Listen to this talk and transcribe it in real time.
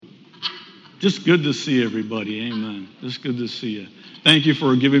Just good to see everybody. Amen. Just good to see you. Thank you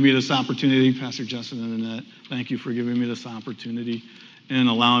for giving me this opportunity, Pastor Justin and Annette. Thank you for giving me this opportunity and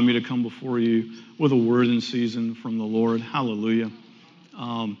allowing me to come before you with a word in season from the Lord. Hallelujah.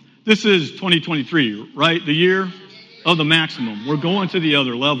 This is 2023, right? The year of the maximum. We're going to the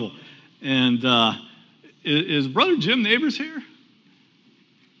other level. And is Brother Jim Neighbors here?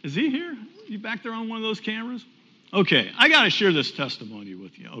 Is he here? You back there on one of those cameras? Okay, I got to share this testimony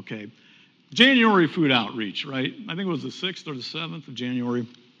with you, okay? January food outreach, right? I think it was the 6th or the 7th of January.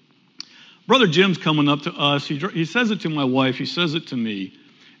 Brother Jim's coming up to us. He says it to my wife. He says it to me.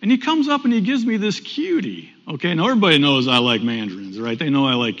 And he comes up and he gives me this cutie. Okay, now everybody knows I like mandarins, right? They know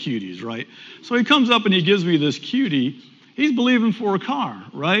I like cuties, right? So he comes up and he gives me this cutie. He's believing for a car,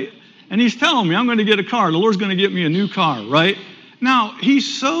 right? And he's telling me, I'm going to get a car. The Lord's going to get me a new car, right? Now, he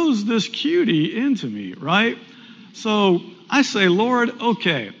sows this cutie into me, right? So I say, Lord,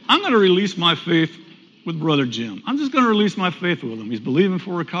 okay, I'm going to release my faith with Brother Jim. I'm just going to release my faith with him. He's believing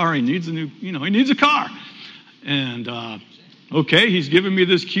for a car. He needs he needs a car. And, okay, he's giving me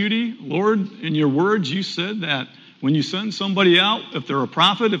this cutie. Lord, in your words, you said that when you send somebody out, if they're a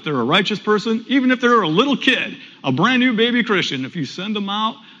prophet, if they're a righteous person, even if they're a little kid, a brand new baby Christian, if you send them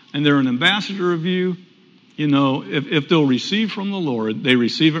out and they're an ambassador of you, if they'll receive from the Lord, they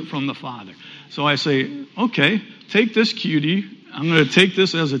receive it from the Father. So I say, okay, take this cutie. I'm going to take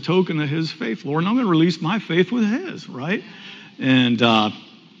this as a token of his faith, Lord, and I'm going to release my faith with his, right? And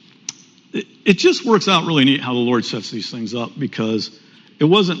it just works out really neat how the Lord sets these things up, because it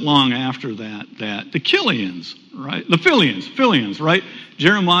wasn't long after that the Killians, right? The Philians, right?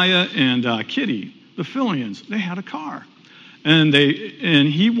 Jeremiah and Kitty, the Philians, they had a car. And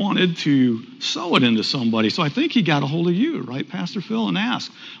he wanted to sow it into somebody. So I think he got a hold of you, right, Pastor Phil, and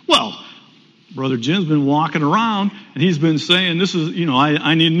asked, well, Brother Jim's been walking around, and he's been saying, this is,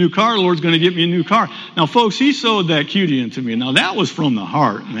 I need a new car. The Lord's going to get me a new car. Now, folks, he sowed that cutie into me. Now, that was from the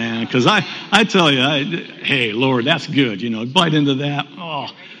heart, man, because I tell you, hey, Lord, that's good. Bite into that. Oh,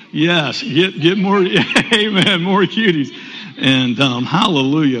 yes, get more, amen, more cuties. And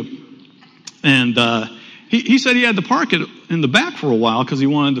hallelujah. And he said he had to park it in the back for a while because he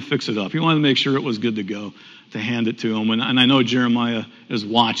wanted to fix it up. He wanted to make sure it was good to go to hand it to him. And I know Jeremiah is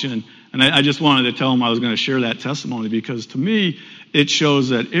watching. And I just wanted to tell him I was going to share that testimony, because to me, it shows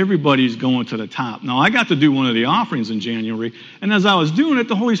that everybody's going to the top. Now, I got to do one of the offerings in January, and as I was doing it,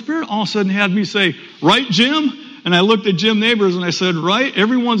 the Holy Spirit all of a sudden had me say, right, Jim? And I looked at Jim Neighbors and I said, right,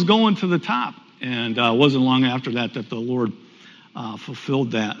 everyone's going to the top. And it wasn't long after that the Lord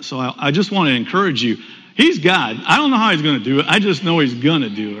fulfilled that. So I just want to encourage you. He's God. I don't know how he's going to do it. I just know he's going to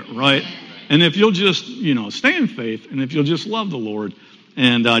do it, right? And if you'll just, stay in faith, and if you'll just love the Lord,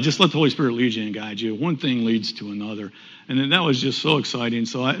 and just let the Holy Spirit lead you and guide you. One thing leads to another. And that was just so exciting.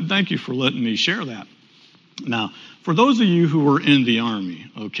 So I thank you for letting me share that. Now, for those of you who were in the Army,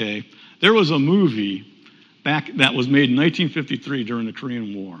 okay, there was a movie back that was made in 1953 during the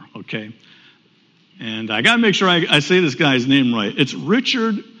Korean War, okay? And I got to make sure I say this guy's name right. It's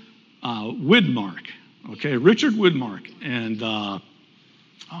Richard Widmark, okay? Richard Widmark. And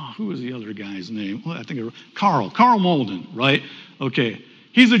who was the other guy's name? Well, I think it was Carl Malden, right? Okay.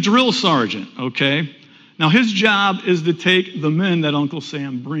 He's a drill sergeant, okay? Now, his job is to take the men that Uncle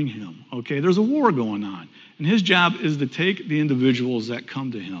Sam bring him, okay? There's a war going on, and his job is to take the individuals that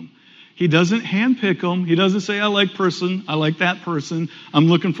come to him. He doesn't handpick them. He doesn't say, I like that person. I'm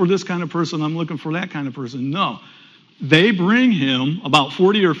looking for this kind of person. I'm looking for that kind of person. No. They bring him about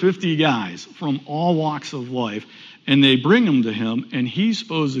 40 or 50 guys from all walks of life, and they bring them to him, and he's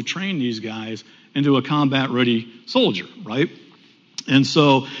supposed to train these guys into a combat-ready soldier, right? And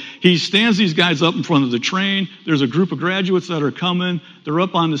so he stands these guys up in front of the train. There's a group of graduates that are coming. They're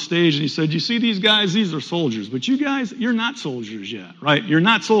up on the stage, and he said, you see these guys? These are soldiers. But you guys, you're not soldiers yet, right? You're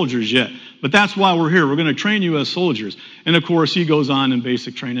not soldiers yet. But that's why we're here. We're going to train you as soldiers. And, of course, he goes on in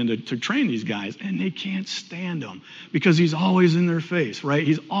basic training to train these guys, and they can't stand him because he's always in their face, right?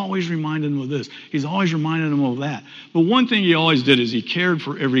 He's always reminding them of this. He's always reminding them of that. But one thing he always did is he cared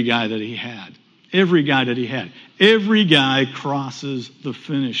for every guy that he had. Every guy that he had. Every guy crosses the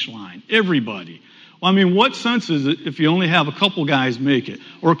finish line. Everybody. Well, I mean, what sense is it if you only have a couple guys make it,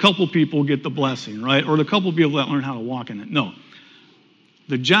 or a couple people get the blessing, right? Or a couple people that learn how to walk in it? No.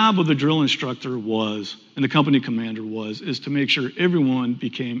 The job of the drill instructor was, and the company commander is to make sure everyone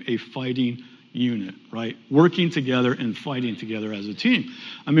became a fighting unit, right? Working together and fighting together as a team.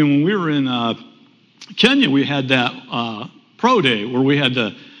 I mean, when we were in Kenya, we had that pro day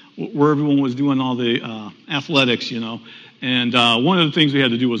where everyone was doing all the athletics, and one of the things we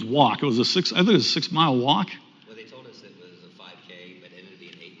had to do was walk. It was a 6 mile walk. Well, they told us it was a 5K, but it ended up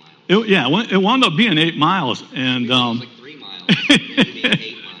being 8 miles. It wound up being 8 miles. And it was like 3 miles. Maybe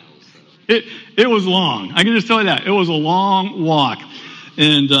 8 miles. So. It was long. I can just tell you that. It was a long walk.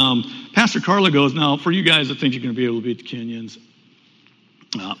 And Pastor Carla goes, now, for you guys that think you're going to be able to beat the Kenyans,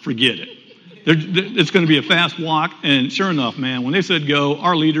 forget it. It's going to be a fast walk. And sure enough, man, when they said go,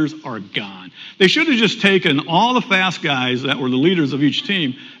 our leaders are gone. They should have just taken all the fast guys that were the leaders of each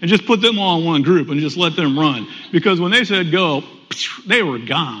team and just put them all in one group and just let them run. Because when they said go, they were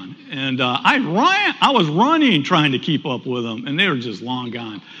gone. And I was running trying to keep up with them, and they were just long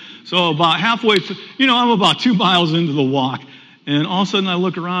gone. So about halfway through, I'm about 2 miles into the walk, and all of a sudden I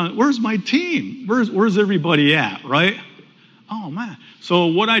look around, where's my team? Where's everybody at, right? Oh, man. So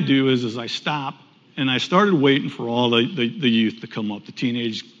what I do is I stop, and I started waiting for all the youth to come up, the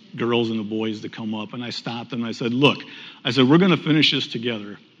teenage girls and the boys to come up. And I stopped and I said, look, we're going to finish this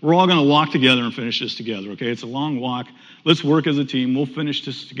together. We're all going to walk together and finish this together, okay? It's a long walk. Let's work as a team. We'll finish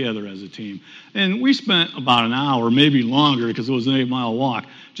this together as a team. And we spent about an hour, maybe longer, because it was an 8-mile walk,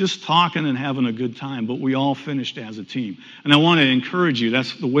 just talking and having a good time. But we all finished as a team. And I want to encourage you.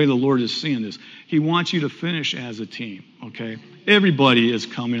 That's the way the Lord is seeing this. He wants you to finish as a team, okay? Everybody is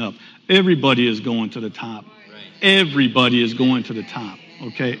coming up. Everybody is going to the top. Everybody is going to the top,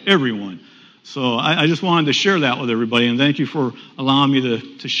 okay? Everyone. So I just wanted to share that with everybody, and thank you for allowing me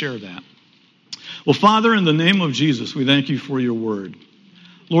to share that. Well, Father, in the name of Jesus, we thank you for your word.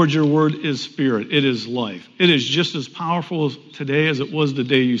 Lord, your word is spirit. It is life. It is just as powerful today as it was the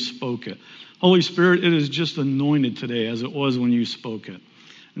day you spoke it. Holy Spirit, it is just anointed today as it was when you spoke it.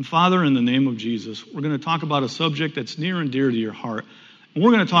 And Father, in the name of Jesus, we're going to talk about a subject that's near and dear to your heart. And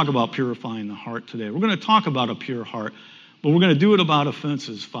we're going to talk about purifying the heart today. We're going to talk about a pure heart. But we're going to do it about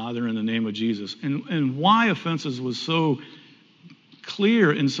offenses, Father, in the name of Jesus. And why offenses was so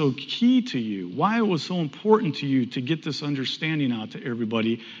clear and so key to you, why it was so important to you to get this understanding out to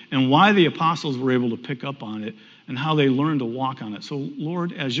everybody, and why the apostles were able to pick up on it and how they learned to walk on it. So,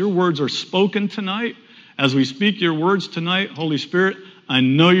 Lord, as your words are spoken tonight, as we speak your words tonight, Holy Spirit, I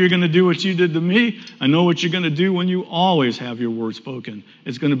know you're going to do what you did to me. I know what you're going to do when you always have your word spoken.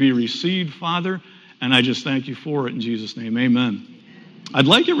 It's going to be received, Father, and I just thank you for it in Jesus' name. Amen. I'd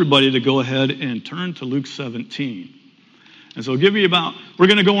like everybody to go ahead and turn to Luke 17. And so we're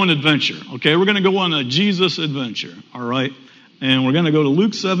going to go on an adventure, okay? We're going to go on a Jesus adventure, all right? And we're going to go to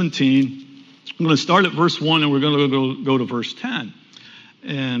Luke 17. I'm going to start at verse 1, and we're going to go to verse 10.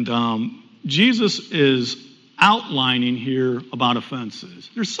 And Jesus is outlining here about offenses.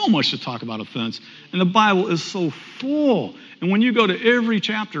 There's so much to talk about offense, and the Bible is so full. And when you go to every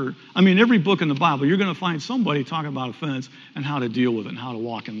book in the Bible, you're going to find somebody talking about offense and how to deal with it and how to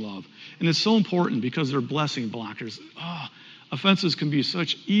walk in love. And it's so important because they're blessing blockers. Offenses can be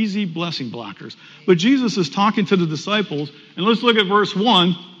such easy blessing blockers. But Jesus is talking to the disciples, and let's look at verse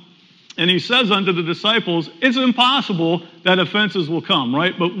 1. And he says unto the disciples, it's impossible that offenses will come,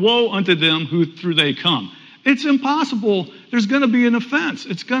 right? But woe unto them who through they come. It's impossible. There's going to be an offense.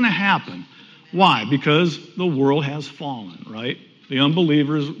 It's going to happen. Why? Because the world has fallen, right? The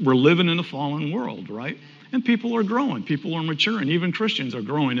unbelievers, we're living in a fallen world, right? And people are growing. People are maturing. Even Christians are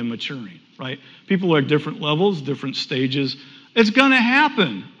growing and maturing, right? People are at different levels, different stages. It's going to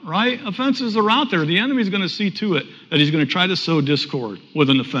happen, right? Offenses are out there. The enemy's going to see to it that he's going to try to sow discord with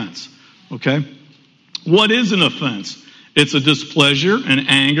an offense, okay? What is an offense? It's a displeasure, an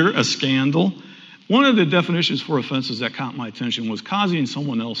anger, a scandal. One of the definitions for offenses that caught my attention was causing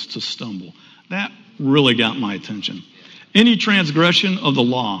someone else to stumble. That really got my attention. Any transgression of the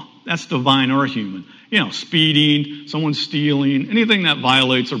law, that's divine or human. Speeding, someone stealing, anything that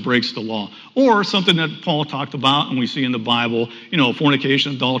violates or breaks the law. Or something that Paul talked about and we see in the Bible,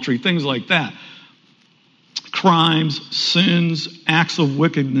 fornication, adultery, things like that. Crimes, sins, acts of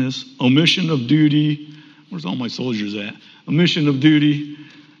wickedness, omission of duty. Where's all my soldiers at? Omission of duty,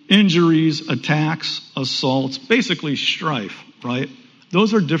 injuries, attacks, assaults, basically strife, right?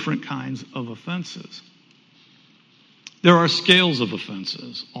 Those are different kinds of offenses. There are scales of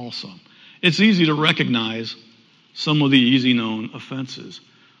offenses also. It's easy to recognize some of the easy known offenses.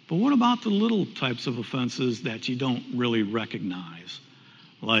 But what about the little types of offenses that you don't really recognize?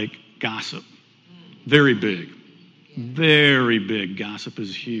 Like gossip. Very big. Very big. Gossip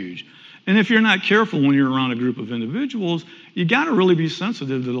is huge. And if you're not careful when you're around a group of individuals, you got to really be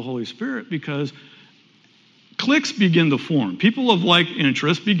sensitive to the Holy Spirit because cliques begin to form. People of like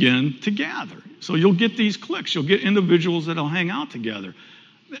interest begin to gather. So you'll get these cliques. You'll get individuals that'll hang out together.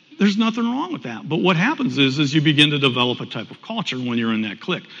 There's nothing wrong with that. But what happens is you begin to develop a type of culture when you're in that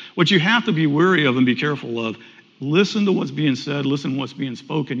clique. What you have to be wary of and be careful of, listen to what's being said, listen to what's being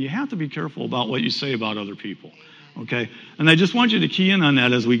spoken. You have to be careful about what you say about other people. Okay? And I just want you to key in on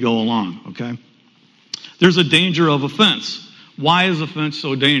that as we go along, okay? There's a danger of offense. Why is offense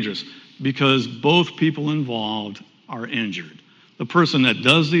so dangerous? Because both people involved are injured. The person that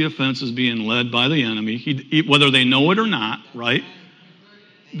does the offense is being led by the enemy, whether they know it or not, right?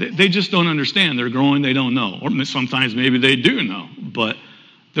 They just don't understand. They're growing, they don't know. Or sometimes maybe they do know, but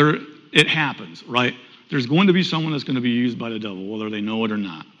it happens, right? There's going to be someone that's going to be used by the devil, whether they know it or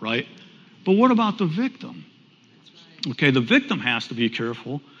not, right? But what about the victim? Okay, the victim has to be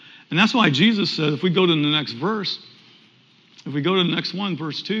careful. And that's why Jesus said, if we go to the next verse, if we go to the next one,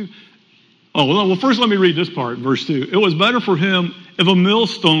 verse 2. Oh, well, first let me read this part, verse 2. It was better for him if a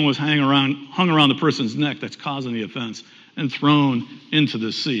millstone was hung around the person's neck that's causing the offense and thrown into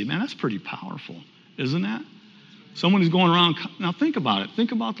the sea. Man, that's pretty powerful, isn't that? Someone who's going around. Now think about it.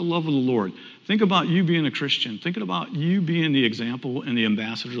 Think about the love of the Lord. Think about you being a Christian. Think about you being the example and the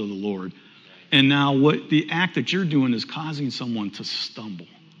ambassador of the Lord. And now what the act that you're doing is causing someone to stumble.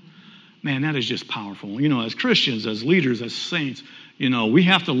 Man, that is just powerful. As Christians, as leaders, as saints, we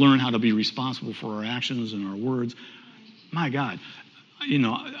have to learn how to be responsible for our actions and our words. My God,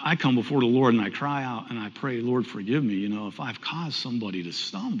 I come before the Lord and I cry out and I pray, Lord, forgive me, if I've caused somebody to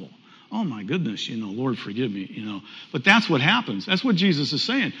stumble. Oh my goodness, Lord, forgive me, But that's what happens. That's what Jesus is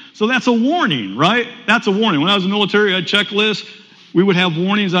saying. So that's a warning, right? That's a warning. When I was in the military, I had checklists. We would have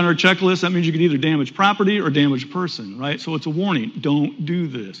warnings on our checklist. That means you could either damage property or damage a person, right? So it's a warning. Don't do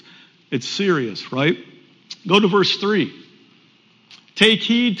this. It's serious, right? Go to verse 3. Take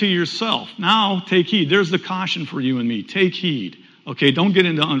heed to yourself. Now, take heed. There's the caution for you and me. Take heed. Okay, don't get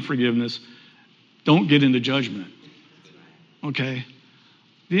into unforgiveness. Don't get into judgment. Okay?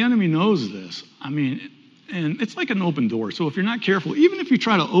 The enemy knows this. And it's like an open door. So if you're not careful, even if you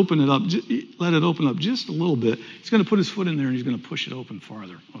try to open it up, let it open up just a little bit, he's going to put his foot in there and he's going to push it open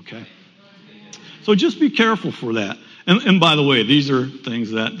farther. Okay? So just be careful for that. And by the way, these are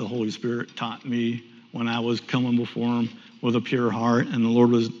things that the Holy Spirit taught me when I was coming before him with a pure heart, and the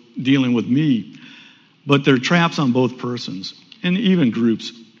Lord was dealing with me. But they're traps on both persons and even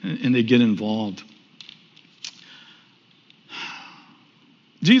groups, and they get involved.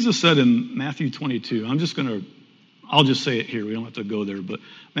 Jesus said in Matthew 22, I'll just say it here. We don't have to go there, but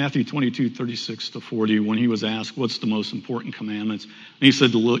Matthew 22, 36 to 40, when he was asked, what's the most important commandments? And he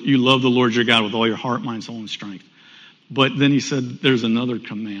said, you love the Lord your God with all your heart, mind, soul, and strength. But then he said, there's another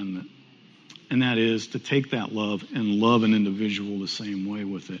commandment, and that is to take that love and love an individual the same way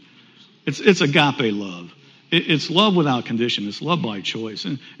with it. It's agape love. It's love without condition. It's love by choice.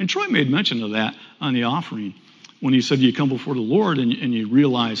 And Troy made mention of that on the offering when he said you come before the Lord and you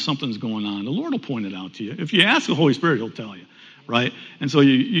realize something's going on. The Lord will point it out to you. If you ask the Holy Spirit, he'll tell you, right? And so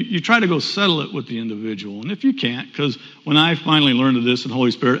you try to go settle it with the individual. And if you can't, because when I finally learned of this in the Holy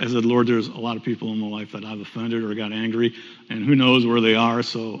Spirit, I said, Lord, there's a lot of people in my life that I've offended or got angry, and who knows where they are,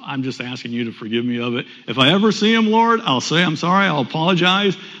 so I'm just asking you to forgive me of it. If I ever see them, Lord, I'll say I'm sorry, I'll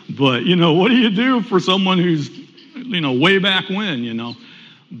apologize, but, what do you do for someone who's, way back when,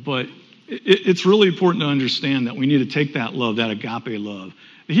 But it's really important to understand that we need to take that love, that agape love.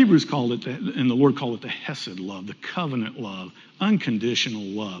 The Hebrews called it, and the Lord called it the hesed love, the covenant love, unconditional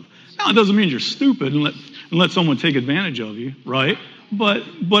love. Now, it doesn't mean you're stupid and let someone take advantage of you, right? But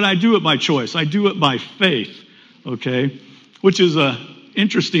I do it by choice. I do it by faith, okay? Which is an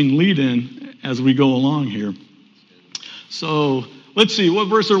interesting lead-in as we go along here. So let's see, what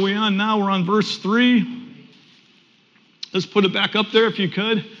verse are we on now? We're on verse 3. Let's put it back up there if you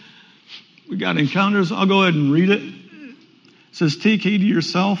could. We got encounters. I'll go ahead and read it. It says, take heed to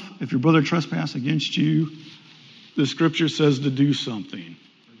yourself. If your brother trespass against you, the scripture says to do something.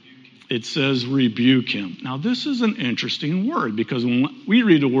 It says rebuke him. Now, this is an interesting word because when we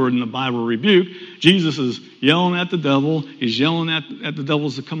read the word in the Bible, rebuke, Jesus is yelling at the devil. He's yelling at the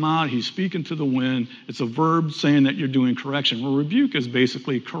devils to come out. He's speaking to the wind. It's a verb saying that you're doing correction. Well, rebuke is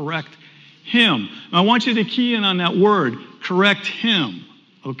basically correct him. And I want you to key in on that word, correct him.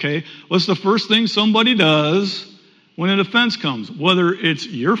 Okay? What's the first thing somebody does when an offense comes? Whether it's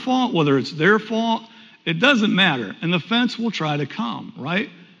your fault, whether it's their fault, it doesn't matter. An offense will try to come,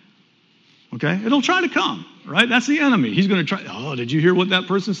 right? Okay? It'll try to come, right? That's the enemy. He's going to try, oh, did you hear what that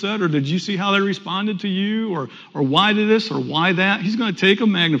person said? Or did you see how they responded to you? Or why did this or why that? He's going to take a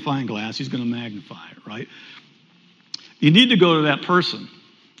magnifying glass. He's going to magnify it, right? You need to go to that person,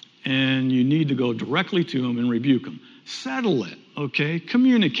 and you need to go directly to him and rebuke him. Settle it, okay?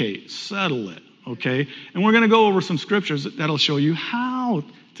 Communicate, settle it, okay? And we're going to go over some scriptures that'll show you how how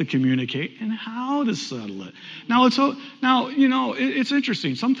to communicate and how to settle it. Now, it's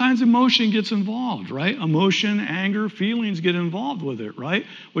interesting. Sometimes emotion gets involved, right? Emotion, anger, feelings get involved with it, right?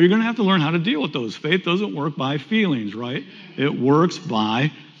 Well, you're going to have to learn how to deal with those. Faith doesn't work by feelings, right? It works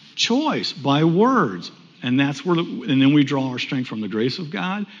by choice, by words. And that's where, and then we draw our strength from the grace of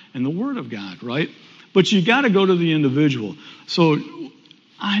God and the Word of God, right? But you got to go to the individual. So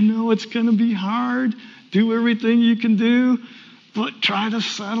I know it's going to be hard. Do everything you can do, but try to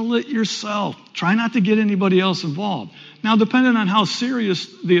settle it yourself. Try not to get anybody else involved. Now, depending on how serious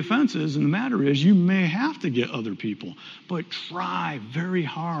the offense is and the matter is, you may have to get other people. But try very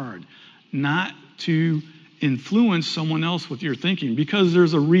hard not to influence someone else with your thinking, because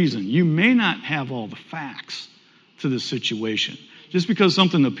there's a reason. You may not have all the facts to the situation. Just because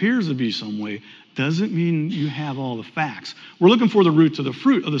something appears to be some way doesn't mean you have all the facts. We're looking for the root to the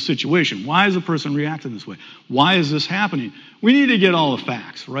fruit of the situation. Why is a person reacting this way? Why is this happening? We need to get all the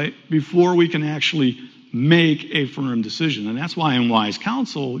facts, right, before we can actually make a firm decision. And that's why in wise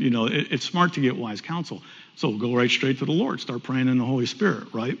counsel, it's smart to get wise counsel. So go right straight to the Lord. Start praying in the Holy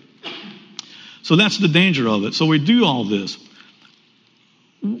Spirit, right? So that's the danger of it. So we do all this.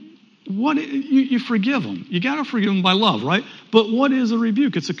 You forgive them. You got to forgive them by love, right? But what is a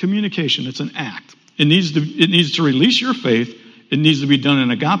rebuke? It's a communication. It's an act. It needs to release your faith. It needs to be done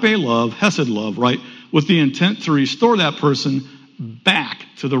in agape love, hesed love, right? With the intent to restore that person back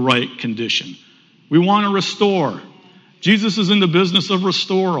to the right condition. We want to restore. Jesus is in the business of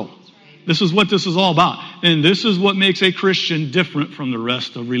restoral. This is what this is all about. And this is what makes a Christian different from the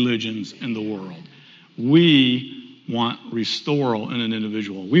rest of religions in the world. We want restoral in an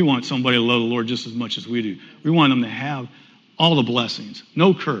individual. We want somebody to love the Lord just as much as we do. We want them to have all the blessings.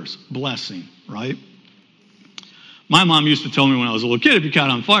 No curse, blessing, right? My mom used to tell me when I was a little kid, if you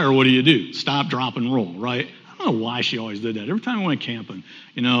caught on fire, what do? Stop, drop, and roll, right? I don't know why she always did that. Every time I went camping,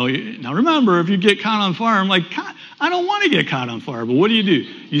 now remember, if you get caught on fire, I'm like, I don't want to get caught on fire, but what do?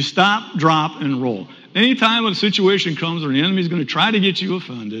 You stop, drop, and roll. Anytime a situation comes where the enemy's going to try to get you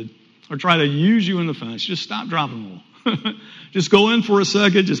offended or try to use you in the fence, just stop, drop, and roll. Just go in for a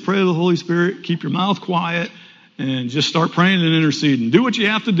second, just pray to the Holy Spirit, keep your mouth quiet, and just start praying and interceding. Do what you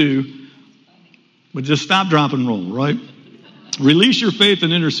have to do, but just stop, drop, and roll, right? Release your faith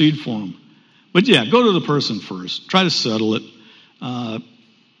and intercede for them. But yeah, go to the person first. Try to settle it.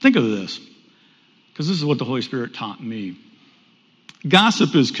 Think of this, because this is what the Holy Spirit taught me.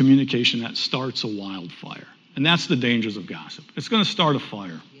 Gossip is communication that starts a wildfire. And that's the dangers of gossip. It's going to start a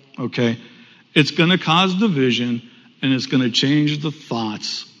fire, okay? It's going to cause division, and it's going to change the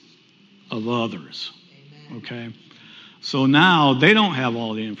thoughts of others, okay? So now they don't have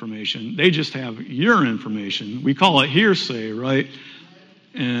all the information. They just have your information. We call it hearsay, right?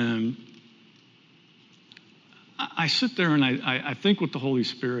 And I sit there and I think with the Holy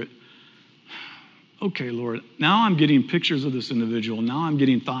Spirit, okay, Lord, now I'm getting pictures of this individual. Now I'm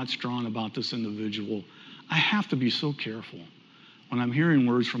getting thoughts drawn about this individual. I have to be so careful when I'm hearing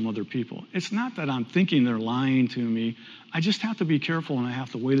words from other people. It's not that I'm thinking they're lying to me. I just have to be careful, and I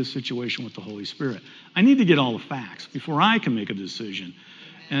have to weigh the situation with the Holy Spirit. I need to get all the facts before I can make a decision.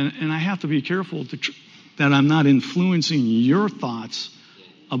 And I have to be careful that I'm not influencing your thoughts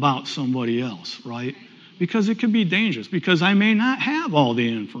about somebody else, right? Because it can be dangerous, because I may not have all the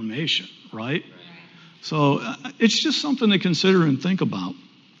information, right? So it's just something to consider and think about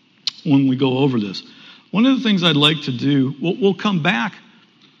when we go over this. One of the things I'd like to do, we'll come back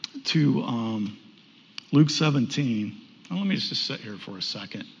to Luke 17. Now, let me just sit here for a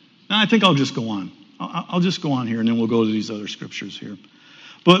second. No, I think I'll just go on. I'll just go on here, and then we'll go to these other scriptures here.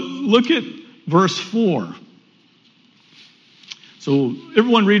 But look at verse 4. So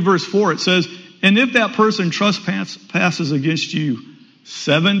everyone read verse 4. It says, and if that person trespasses against you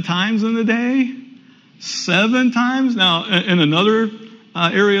 7 times in the day, 7 times. Now, in another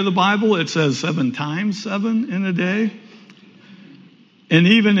area of the Bible, it says 7 times 7 in a day. And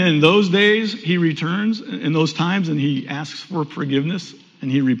even in those days, he returns in those times and he asks for forgiveness and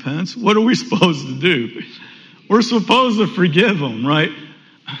he repents. What are we supposed to do? We're supposed to forgive him, right?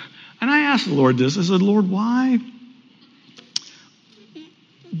 And I asked the Lord this. I said, Lord, why?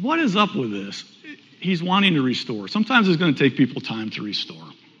 What is up with this? He's wanting to restore. Sometimes it's going to take people time to restore.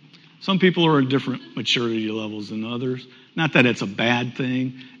 Some people are at different maturity levels than others. Not that it's a bad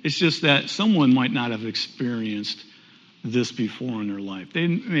thing. It's just that someone might not have experienced this before in their life. They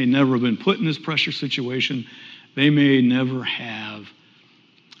may never have been put in this pressure situation. They may never have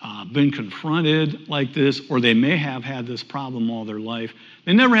been confronted like this, or they may have had this problem all their life.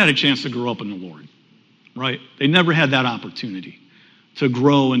 They never had a chance to grow up in the Lord, right? They never had that opportunity to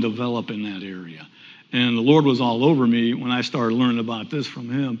grow and develop in that area. And the Lord was all over me when I started learning about this from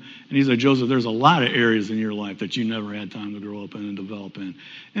him. And he said, Joseph, there's a lot of areas in your life that you never had time to grow up in and develop in.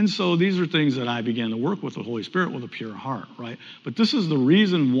 And so these are things that I began to work with the Holy Spirit with a pure heart, right? But this is the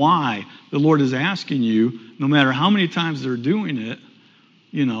reason why the Lord is asking you, no matter how many times they're doing it,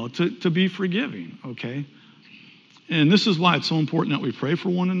 to be forgiving, okay? And this is why it's so important that we pray for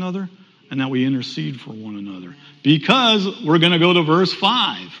one another and that we intercede for one another. Because we're going to go to verse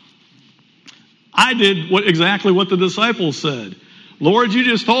 5. I did exactly what the disciples said. Lord, you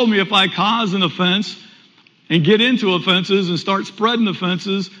just told me if I cause an offense and get into offenses and start spreading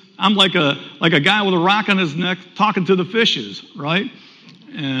offenses, I'm like a guy with a rock on his neck talking to the fishes, right?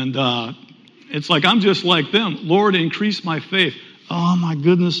 And it's like I'm just like them. Lord, increase my faith. Oh, my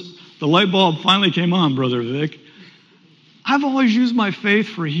goodness. The light bulb finally came on, Brother Vic. I've always used my faith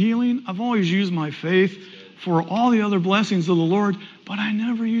for healing. I've always used my faith for all the other blessings of the Lord, but I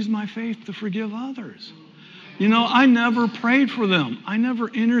never used my faith to forgive others. I never prayed for them. I never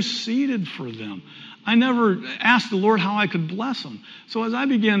interceded for them. I never asked the Lord how I could bless them. So as I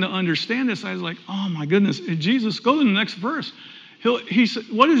began to understand this, I was like, oh my goodness. Jesus, go to the next verse. He said,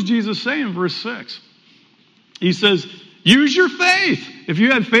 what does Jesus say in verse 6? He says, use your faith. If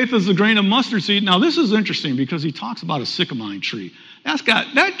you had faith as a grain of mustard seed. Now this is interesting because he talks about a sycamore tree.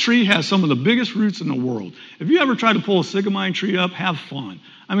 That tree has some of the biggest roots in the world. If you ever try to pull a sycamore tree up, have fun.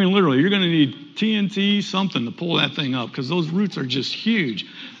 I mean, literally, you're going to need TNT, something to pull that thing up because those roots are just huge.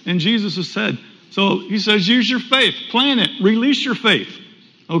 And Jesus has said, so he says, use your faith, plant it, release your faith.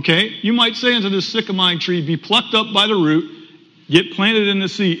 Okay? You might say unto this sycamore tree, be plucked up by the root, get planted in the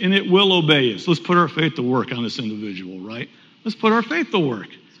sea, and it will obey us. Let's put our faith to work on this individual, right? Let's put our faith to work.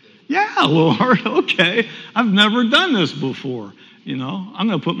 Yeah, Lord, okay. I've never done this before. I'm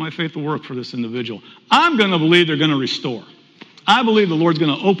going to put my faith to work for this individual. I'm going to believe they're going to restore. I believe the Lord's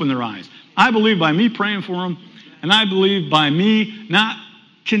going to open their eyes. I believe by me praying for them, and I believe by me not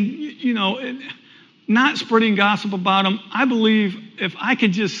spreading gossip about them. I believe if I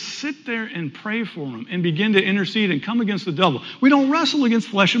could just sit there and pray for them and begin to intercede and come against the devil. We don't wrestle against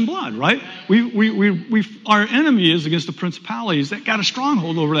flesh and blood, right? Our enemy is against the principalities that got a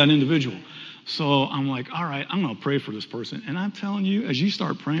stronghold over that individual. So I'm like, all right, I'm going to pray for this person. And I'm telling you, as you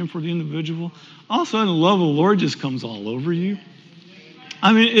start praying for the individual, all of a sudden the love of the Lord just comes all over you.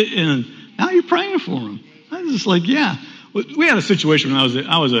 I mean, and now you're praying for them. I was just like, yeah. We had a situation when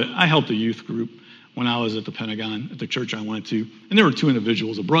I helped a youth group when I was at the Pentagon, at the church I went to. And there were two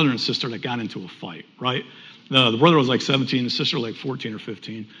individuals, a brother and sister, that got into a fight, right? The brother was like 17, the sister like 14 or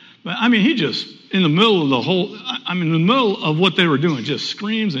 15. But I mean, he just, in the middle of what they were doing, just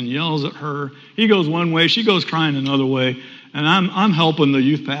screams and yells at her. He goes one way, she goes crying another way. And I'm helping the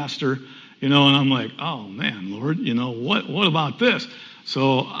youth pastor, and I'm like, oh man, Lord, what about this?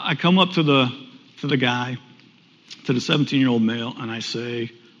 So I come up to the guy, to the 17-year-old male, and I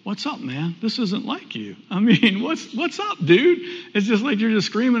say, what's up, man? This isn't like you. I mean, what's up, dude? It's just like you're just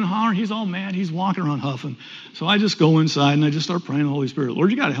screaming and hollering. He's all mad. He's walking around huffing. So I just go inside and I just start praying to the Holy Spirit. Lord,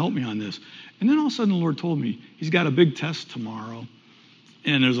 you got to help me on this. And then all of a sudden the Lord told me he's got a big test tomorrow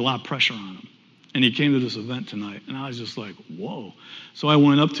and there's a lot of pressure on him. And he came to this event tonight. And I was just like, whoa. So I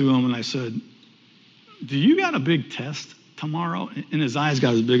went up to him and I said, do you got a big test tomorrow? And his eyes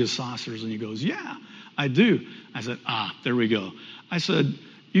got as big as saucers. And he goes, yeah, I do. I said, there we go. I said,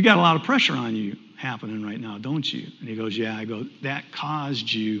 you got a lot of pressure on you happening right now, don't you? And he goes, yeah. I go, that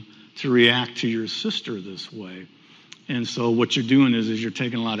caused you to react to your sister this way. And so what you're doing is you're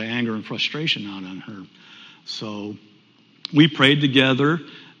taking a lot of anger and frustration out on her. So we prayed together,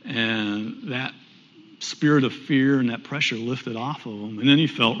 and that spirit of fear and that pressure lifted off of him. And then he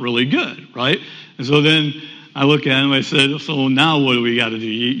felt really good, right? And so then I look at him, I said, so now what do we got to do?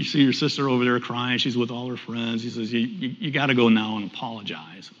 You see your sister over there crying. She's with all her friends. He says, you got to go now and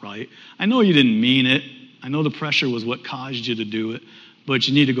apologize, right? I know you didn't mean it. I know the pressure was what caused you to do it, but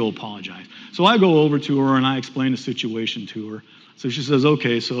you need to go apologize. So I go over to her and I explain the situation to her. So she says,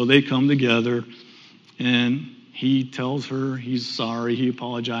 okay, so they come together and he tells her he's sorry. He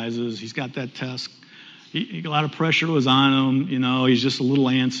apologizes. He's got that test. A lot of pressure was on him. He's just a little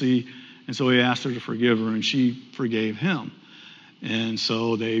antsy. And so he asked her to forgive her, and she forgave him. And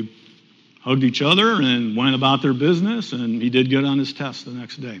so they hugged each other and went about their business, and he did good on his test the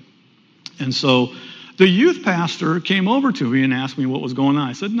next day. And so the youth pastor came over to me and asked me what was going on.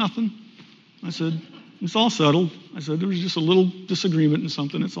 I said, nothing. I said, it's all settled. I said, there was just a little disagreement in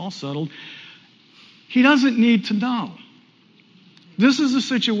something. It's all settled. He doesn't need to know. This is a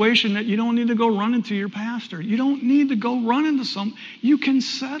situation that you don't need to go running to your pastor. You don't need to go running to some. You can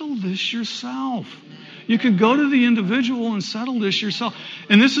settle this yourself. You could go to the individual and settle this yourself.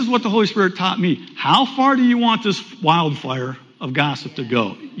 And this is what the Holy Spirit taught me. How far do you want this wildfire of gossip to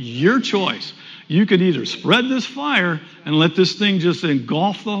go? Your choice. You could either spread this fire and let this thing just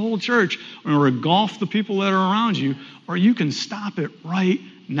engulf the whole church or engulf the people that are around you, or you can stop it right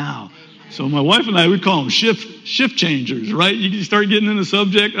now. So my wife and I, we call them shift changers, right? You start getting in the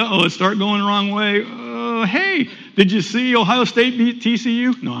subject, it start going the wrong way. Hey, did you see Ohio State beat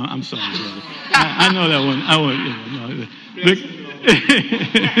TCU? No, I'm sorry, brother. I know that one.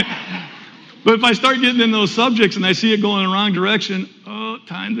 But if I start getting in those subjects and I see it going in the wrong direction,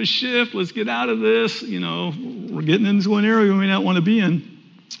 time to shift. Let's get out of this. We're getting into an area we may not want to be in.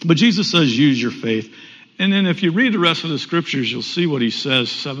 But Jesus says, use your faith. And then if you read the rest of the scriptures, you'll see what he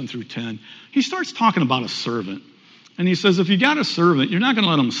says, 7 through 10. He starts talking about a servant. And he says, if you got a servant, you're not going to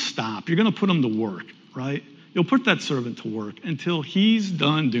let him stop. You're going to put him to work, right? You'll put that servant to work until he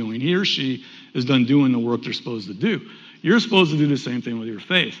or she is done doing the work they're supposed to do. You're supposed to do the same thing with your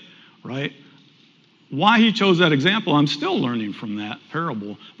faith, right? Why he chose that example, I'm still learning from that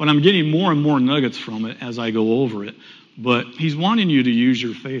parable, but I'm getting more and more nuggets from it as I go over it. But he's wanting you to use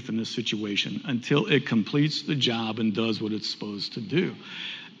your faith in this situation until it completes the job and does what it's supposed to do.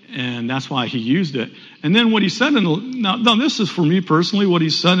 And that's why he used it. And then what he said now this is for me personally, what he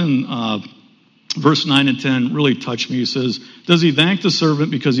said in verse 9 and 10 really touched me. He says, does he thank the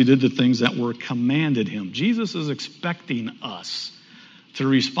servant because he did the things that were commanded him? Jesus is expecting us to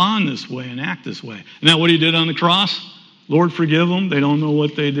respond this way and act this way. Isn't that what he did on the cross? Lord, forgive them. They don't know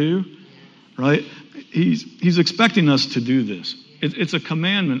what they do. Right? He's expecting us to do this. It's a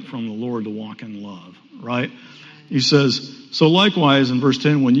commandment from the Lord to walk in love. Right? He says, so likewise in verse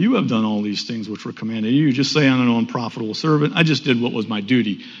 10, when you have done all these things which were commanded you, just say, I'm an unprofitable servant. I just did what was my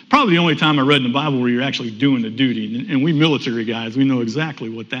duty. Probably the only time I read in the Bible where you're actually doing the duty. And we military guys, we know exactly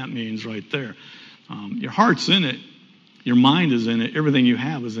what that means right there. Your heart's in it. Your mind is in it. Everything you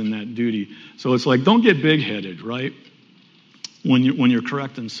have is in that duty. So it's like, don't get big-headed, right? When you're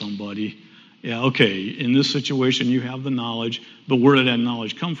correcting somebody. Yeah, okay, in this situation you have the knowledge, but where did that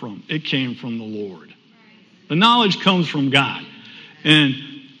knowledge come from? It came from the Lord. The knowledge comes from God. And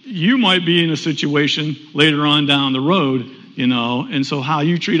you might be in a situation later on down the road, and so how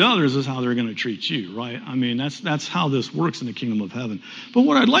you treat others is how they're going to treat you, right? I mean, that's how this works in the kingdom of heaven. But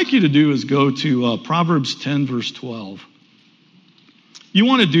what I'd like you to do is go to Proverbs 10, verse 12. You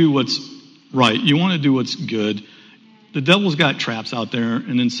want to do what's right. You want to do what's good. The devil's got traps out there.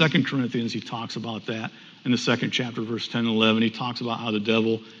 And in 2 Corinthians, he talks about that. In the 2nd chapter, verse 10 and 11, he talks about how the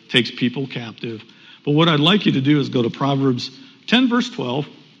devil takes people captive. But what I'd like you to do is go to Proverbs 10, verse 12.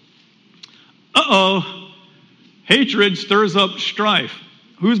 Hatred stirs up strife.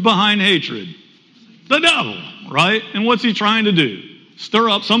 Who's behind hatred? The devil, right? And what's he trying to do? Stir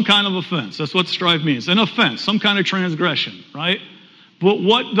up some kind of offense. That's what strife means. An offense, some kind of transgression, right? But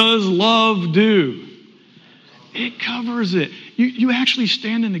what does love do? It covers it. You actually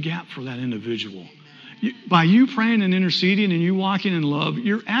stand in the gap for that individual. By you praying and interceding and you walking in love,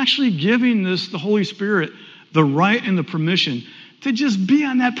 you're actually giving the Holy Spirit the right and the permission to just be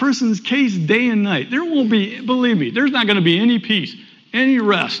on that person's case day and night. There won't be, believe me, there's not going to be any peace, any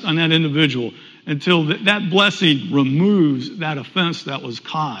rest on that individual until that blessing removes that offense that was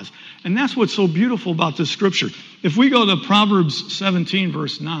caused. And that's what's so beautiful about this scripture. If we go to Proverbs 17,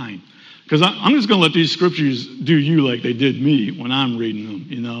 verse 9, because I'm just going to let these scriptures do you like they did me when I'm reading them,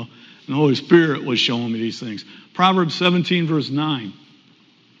 And the Holy Spirit was showing me these things. Proverbs 17, verse 9.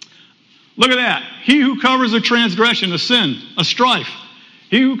 Look at that. He who covers a transgression, a sin, a strife,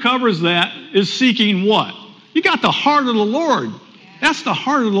 he who covers that is seeking what? You got the heart of the Lord. That's the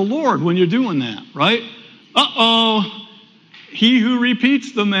heart of the Lord when you're doing that, right? He who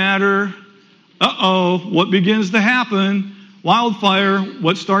repeats the matter. What begins to happen? Wildfire,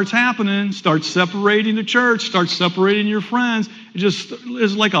 what starts happening? Starts separating the church, starts separating your friends. It just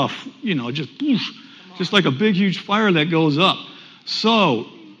is like just like a big, huge fire that goes up. So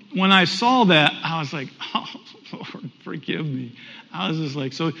when I saw that, I was like, oh, Lord, forgive me. I was just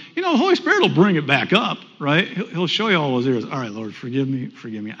like, so, the Holy Spirit will bring it back up, right? He'll show you all those areas. All right, Lord, forgive me.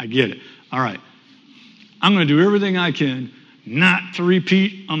 I get it. All right. I'm going to do everything I can not to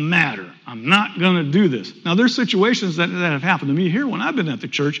repeat a matter. I'm not going to do this. Now, there's situations that have happened to me here when I've been at the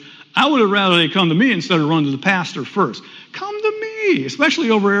church. I would have rather they come to me instead of run to the pastor first. Come to me,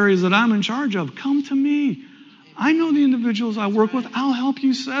 especially over areas that I'm in charge of. Come to me. I know the individuals I work with. I'll help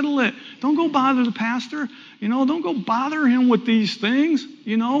you settle it. Don't go bother the pastor. Don't go bother him with these things.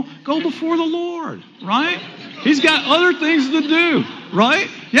 Go before the Lord, right? He's got other things to do, right?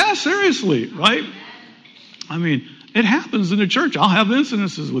 Yeah, seriously, right? I mean, It happens in the church. I'll have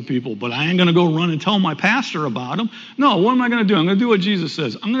incidences with people, but I ain't going to go run and tell my pastor about them. No, what am I going to do? I'm going to do what Jesus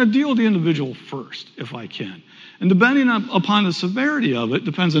says. I'm going to deal with the individual first, if I can. And depending upon the severity of it,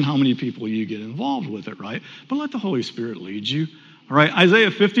 depends on how many people you get involved with it, right? But let the Holy Spirit lead you. All right,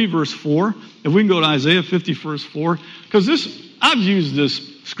 Isaiah 50, verse 4. If we can go to Isaiah 50, verse 4. Because I've used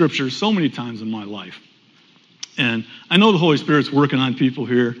this scripture so many times in my life. And I know the Holy Spirit's working on people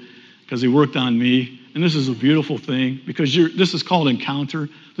here because he worked on me. And this is a beautiful thing because this is called encounter.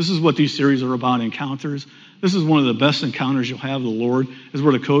 This is what these series are about, encounters. This is one of the best encounters you'll have with the Lord, is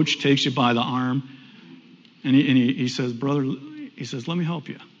where the coach takes you by the arm. And he says, brother, he says, let me help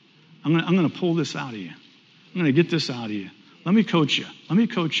you. I'm going to pull this out of you. I'm going to get this out of you. Let me coach you. Let me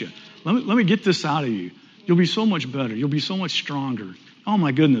coach you. Let me get this out of you. You'll be so much better. You'll be so much stronger. Oh,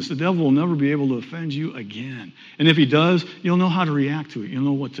 my goodness, the devil will never be able to offend you again. And if he does, you'll know how to react to it. You'll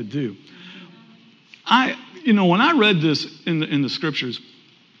know what to do. When I read this in the scriptures,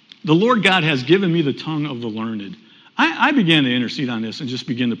 the Lord God has given me the tongue of the learned. I began to intercede on this and just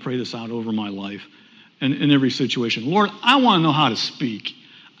begin to pray this out over my life and in every situation. Lord, I want to know how to speak.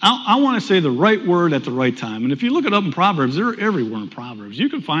 I want to say the right word at the right time. And if you look it up in Proverbs, they're everywhere in Proverbs. You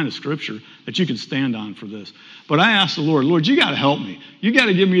can find a scripture that you can stand on for this. But I asked the Lord, you got to help me. You got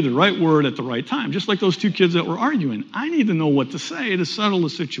to give me the right word at the right time. Just like those two kids that were arguing. I need to know what to say to settle the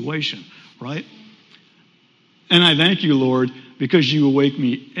situation, right? And I thank you, Lord, because you awake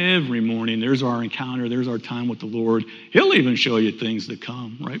me every morning. There's our encounter. There's our time with the Lord. He'll even show you things to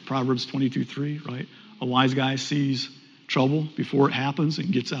come, right? Proverbs 22:3, right? A wise guy sees trouble before it happens and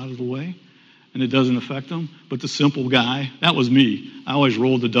gets out of the way, and it doesn't affect him. But the simple guy, that was me. I always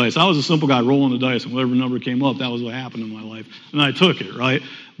rolled the dice. I was a simple guy rolling the dice, and whatever number came up, that was what happened in my life. And I took it, right?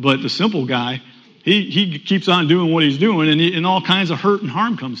 But the simple guy, he keeps on doing what he's doing, and all kinds of hurt and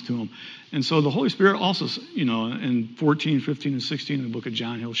harm comes to him. And so the Holy Spirit also, in 14, 15, and 16 in the book of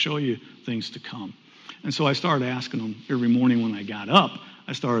John, he'll show you things to come. And so I started asking him every morning when I got up,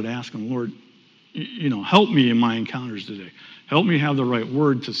 I started asking, Lord, help me in my encounters today. Help me have the right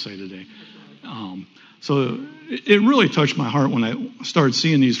word to say today. So it really touched my heart when I started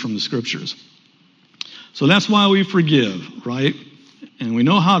seeing these from the scriptures. So that's why we forgive, right? And we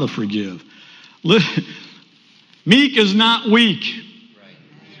know how to forgive. Meek is not weak.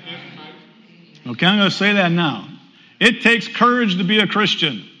 Okay, I'm going to say that now. It takes courage to be a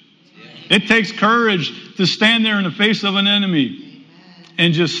Christian. It takes courage to stand there in the face of an enemy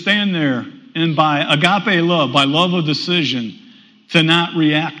and just stand there and by agape love, by love of decision, to not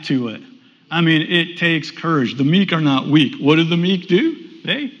react to it. I mean, it takes courage. The meek are not weak. What did the meek do?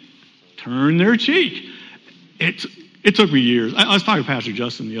 They turn their cheek. It took me years. I was talking to Pastor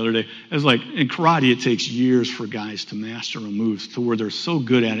Justin the other day. It's like in karate, it takes years for guys to master a move to where they're so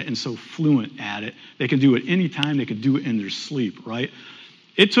good at it and so fluent at it. They can do it anytime. They can do it in their sleep, right?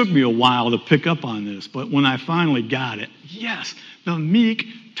 It took me a while to pick up on this, but when I finally got it, yes, the meek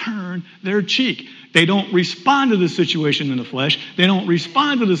turn their cheek. They don't respond to the situation in the flesh. They don't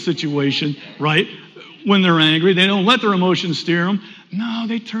respond to the situation, right, when they're angry. They don't let their emotions steer them. No,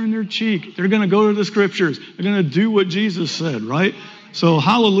 they turn their cheek. They're going to go to the scriptures. They're going to do what Jesus said, right? So,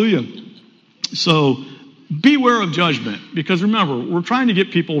 hallelujah. So, beware of judgment. Because remember, we're trying to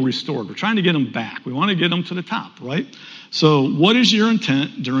get people restored. We're trying to get them back. We want to get them to the top, right? So, what is your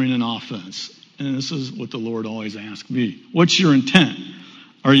intent during an offense? And this is what the Lord always asks me. What's your intent?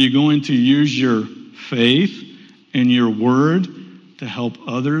 Are you going to use your faith and your word to help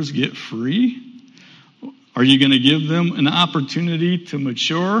others get free? Are you going to give them an opportunity to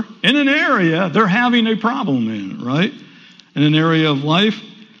mature in an area they're having a problem in, right? In an area of life,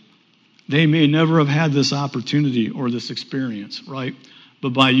 they may never have had this opportunity or this experience, right?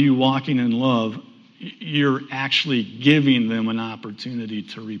 But by you walking in love, you're actually giving them an opportunity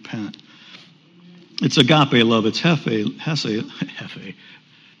to repent. It's agape love. It's hesed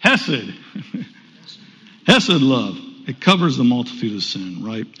love. It covers the multitude of sin,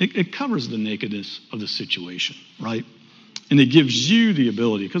 right? It covers the nakedness of the situation, right? And it gives you the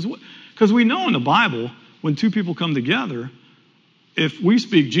ability. Because we know in the Bible, when two people come together, if we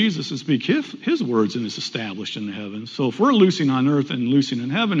speak Jesus and speak his words, and it's established in the heavens. So if we're loosing on earth and loosing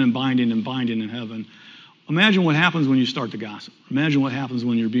in heaven and binding in heaven, imagine what happens when you start to gossip. Imagine what happens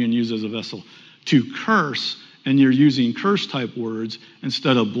when you're being used as a vessel to curse, and you're using curse-type words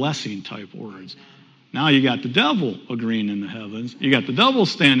instead of blessing-type words. Now you got the devil agreeing in the heavens. You got the devil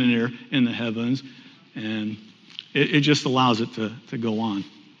standing there in the heavens, and it just allows it to go on.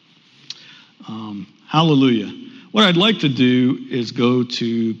 Hallelujah. What I'd like to do is go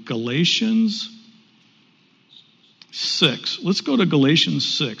to Galatians 6. Let's go to Galatians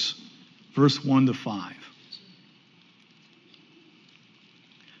 6, verse 1 to 5.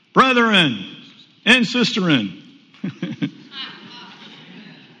 Brethren and sisterin,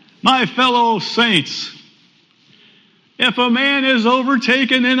 my fellow saints, if a man is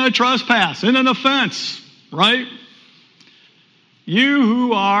overtaken in a trespass, in an offense, right? You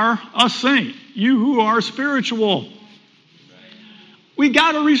who are a saint, you who are spiritual, we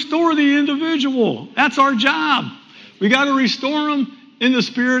got to restore the individual. That's our job. We got to restore them in the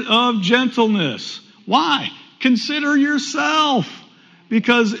spirit of gentleness. Why? Consider yourself.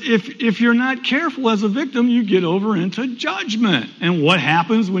 Because if you're not careful as a victim, you get over into judgment. And what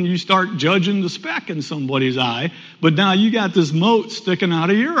happens when you start judging the speck in somebody's eye, but now you got this mote sticking out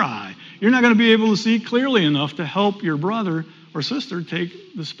of your eye? You're not going to be able to see clearly enough to help your brother or sister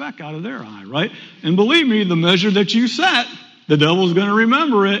take the speck out of their eye, right? And believe me, the measure that you set, the devil's going to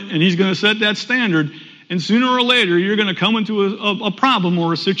remember it, and he's going to set that standard. And sooner or later, you're going to come into a problem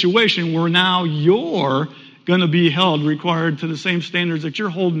or a situation where now you're going to be held required to the same standards that you're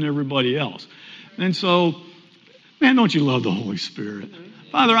holding everybody else. And so, man, don't you love the Holy Spirit?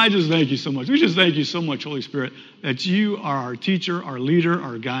 Father, I just thank you so much. We just thank you so much, Holy Spirit, that you are our teacher, our leader,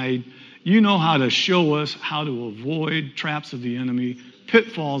 our guide. You know how to show us how to avoid traps of the enemy,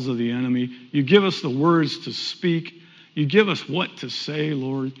 pitfalls of the enemy. You give us the words to speak. You give us what to say,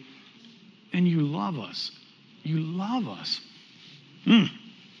 Lord. And you love us. You love us.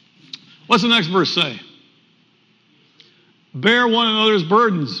 What's the next verse say? Bear one another's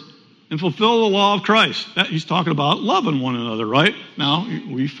burdens and fulfill the law of Christ. He's talking about loving one another, right? Now,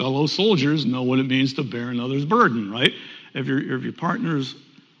 we fellow soldiers know what it means to bear another's burden, right? If your partner's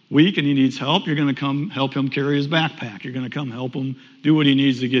weak and he needs help, you're going to come help him carry his backpack. You're going to come help him do what he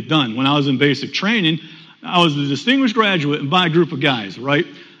needs to get done. When I was in basic training, I was a distinguished graduate by a group of guys, right?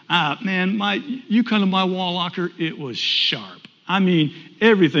 You come to my wall locker, it was sharp. I mean,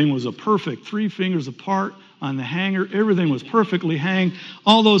 everything was a perfect 3 fingers apart on the hanger. Everything was perfectly hanged.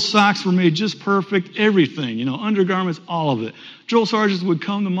 All those socks were made just perfect. Everything, undergarments, all of it. Drill sergeants would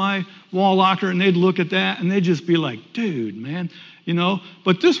come to my wall locker and they'd look at that and they'd just be like, dude, man,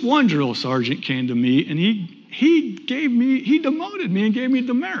 But this one drill sergeant came to me and he demoted me and gave me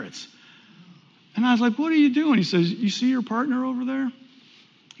demerits. And I was like, what are you doing? He says, you see your partner over there?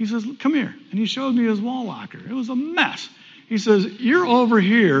 He says, come here. And he showed me his wall locker. It was a mess. He says, you're over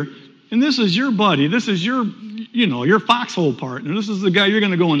here, and this is your buddy. This is your foxhole partner. This is the guy you're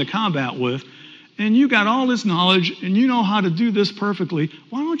going to go into combat with. And you got all this knowledge, and you know how to do this perfectly.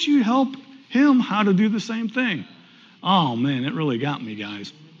 Why don't you help him how to do the same thing? Oh, man, it really got me,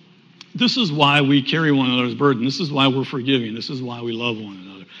 guys. This is why we carry one another's burden. This is why we're forgiving. This is why we love one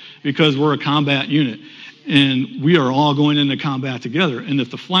another. Because we're a combat unit. And we are all going into combat together. And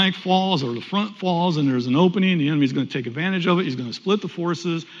if the flank falls or the front falls and there's an opening, the enemy's going to take advantage of it. He's going to split the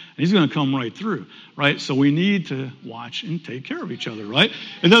forces, and he's going to come right through, right? So we need to watch and take care of each other, right?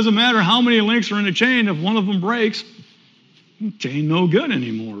 It doesn't matter how many links are in the chain. If one of them breaks, the chain no good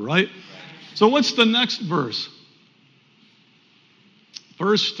anymore, right? So what's the next verse?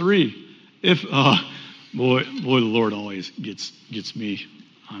 Verse 3. Boy, the Lord always gets me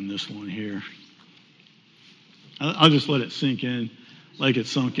on this one here. I'll just let it sink in like it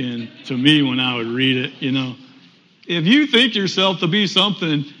sunk in to me when I would read it, If you think yourself to be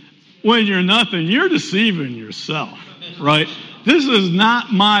something when you're nothing, you're deceiving yourself, right? This is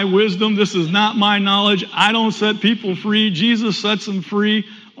not my wisdom. This is not my knowledge. I don't set people free. Jesus sets them free.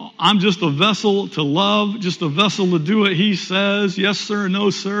 I'm just a vessel to love, just a vessel to do what he says. Yes, sir. No,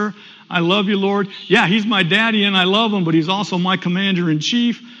 sir. I love you, Lord. Yeah, he's my daddy and I love him, but he's also my commander in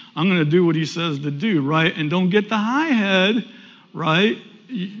chief. I'm going to do what he says to do, right? And don't get the high head, right?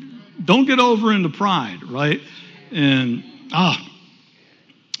 Don't get over into pride, right? And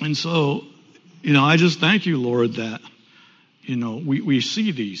so, I just thank you, Lord, that, we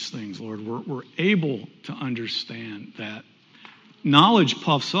see these things, Lord. We're able to understand that knowledge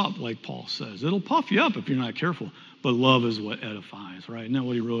puffs up, like Paul says. It'll puff you up if you're not careful, but love is what edifies, right? Isn't that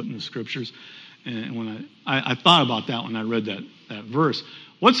what he wrote in the scriptures? And when I thought about that when I read that verse.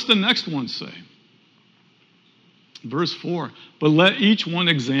 What's the next one say? Verse 4, but let each one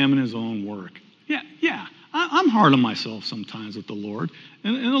examine his own work. Yeah. I'm hard on myself sometimes with the Lord,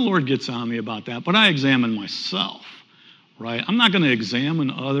 and the Lord gets on me about that, but I examine myself, right? I'm not going to examine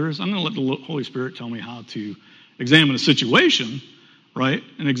others. I'm going to let the Holy Spirit tell me how to examine a situation, right?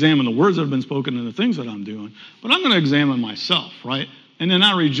 And examine the words that have been spoken and the things that I'm doing, but I'm going to examine myself, right? And then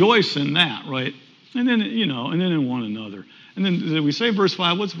I rejoice in that, right? And then, and then in one another. And then did we say verse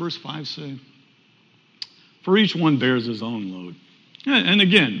 5? What's verse 5 say? For each one bears his own load. And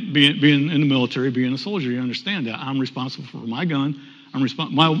again, being in the military, being a soldier, you understand that. I'm responsible for my gun.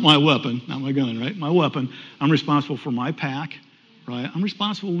 My weapon, not my gun, right? My weapon. I'm responsible for my pack, right? I'm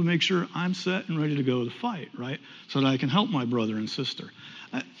responsible to make sure I'm set and ready to go to the fight, right? So that I can help my brother and sister.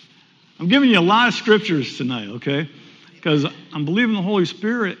 I'm giving you a lot of scriptures tonight, okay? Because I'm believing the Holy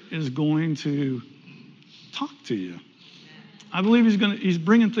Spirit is going to talk to you. I believe he's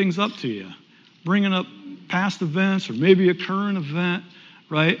bringing things up to you, bringing up past events or maybe a current event,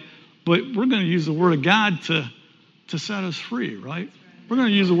 right? But we're going to use the Word of God to set us free, right? We're going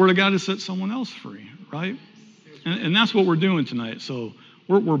to use the Word of God to set someone else free, right? And that's what we're doing tonight. So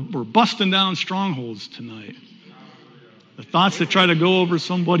we're busting down strongholds tonight. The thoughts that try to go over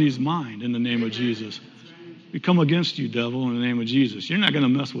somebody's mind in the name of Jesus. We come against you, devil, in the name of Jesus. You're not going to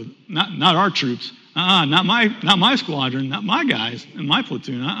mess with, not our troops. Not my squadron, not my guys in my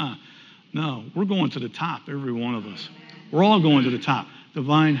platoon. No, we're going to the top, every one of us. We're all going to the top.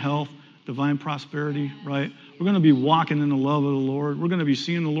 Divine health, divine prosperity, right? We're going to be walking in the love of the Lord. We're going to be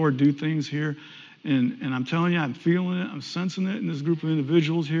seeing the Lord do things here. And I'm telling you, I'm feeling it. I'm sensing it in this group of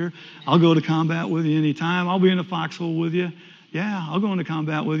individuals here. I'll go to combat with you anytime. I'll be in the foxhole with you. Yeah, I'll go into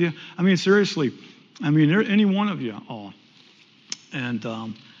combat with you. I mean, seriously. I mean, any one of you all. And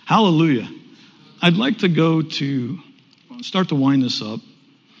hallelujah. I'd like to go to, start to wind this up.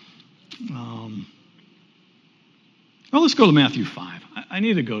 Well, let's go to Matthew 5. I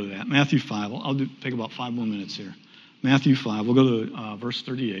need to go to that. Matthew 5. I'll take about 5 more minutes here. Matthew 5. We'll go to verse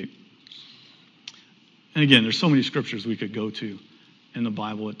 38. And again, there's so many scriptures we could go to in the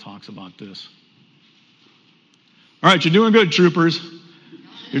Bible that talks about this. All right, you're doing good, troopers.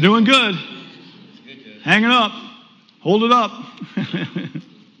 You're doing good. Hang it up. Hold it up.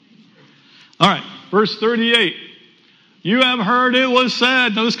 All right, verse 38. You have heard it was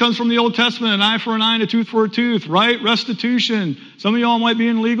said. Now, this comes from the Old Testament, an eye for an eye and a tooth for a tooth, right? Restitution. Some of y'all might be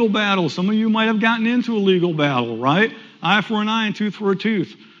in legal battle. Some of you might have gotten into a legal battle, right? Eye for an eye and tooth for a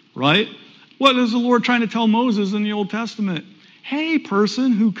tooth, right? What is the Lord trying to tell Moses in the Old Testament? Hey,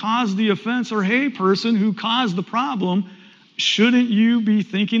 person who caused the offense, or hey, person who caused the problem, shouldn't you be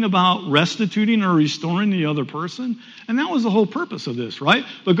thinking about restituting or restoring the other person? And that was the whole purpose of this, right?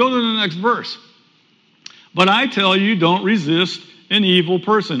 But go to the next verse. But I tell you, don't resist an evil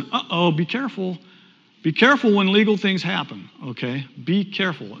person. Be careful. Be careful when legal things happen, okay? Be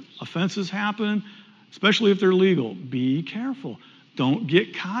careful. Offenses happen, especially if they're legal. Be careful. Don't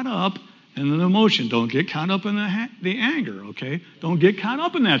get caught up in an emotion. Don't get caught up in the anger, okay? Don't get caught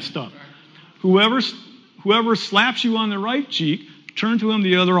up in that stuff. Whoever slaps you on the right cheek, turn to him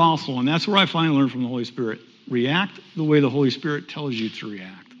the other also. And that's where I finally learned from the Holy Spirit. React the way the Holy Spirit tells you to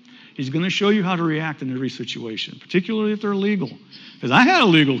react. He's going to show you how to react in every situation, particularly if they're legal. Because I had a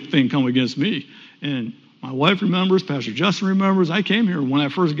legal thing come against me. And my wife remembers, Pastor Justin remembers, I came here when I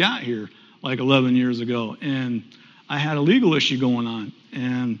first got here like 11 years ago. And I had a legal issue going on.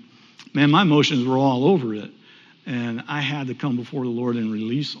 And, man, my emotions were all over it. And I had to come before the Lord and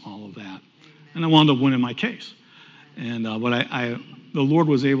release all of that. And I wound up winning my case. And but the Lord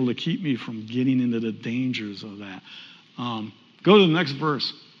was able to keep me from getting into the dangers of that. Go to the next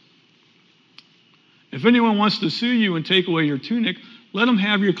verse. If anyone wants to sue you and take away your tunic, let him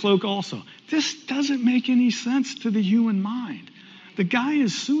have your cloak also. This doesn't make any sense to the human mind. The guy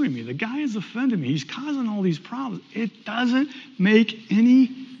is suing me. The guy is offending me. He's causing all these problems. It doesn't make any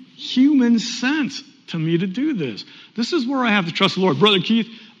human sense to me to do this. This is where I have to trust the Lord. Brother Keith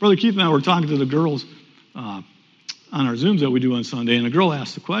and I were talking to the girls on our Zooms that we do on Sunday, and a girl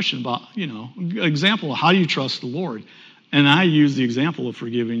asked the question about, example of how do you trust the Lord? And I used the example of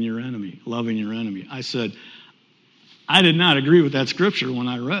forgiving your enemy, loving your enemy. I said, I did not agree with that scripture when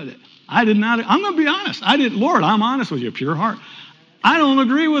I read it. I did not. I'm going to be honest. Lord, I'm honest with you, pure heart. I don't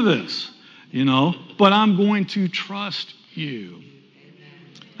agree with this, but I'm going to trust you.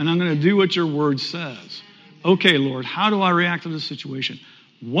 And I'm going to do what your word says. Okay, Lord, how do I react to this situation?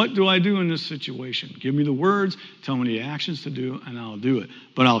 What do I do in this situation? Give me the words, tell me the actions to do, and I'll do it.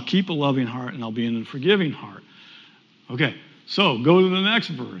 But I'll keep a loving heart, and I'll be in a forgiving heart. Okay, so go to the next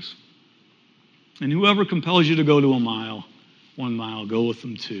verse. And whoever compels you to go to 1 mile, go with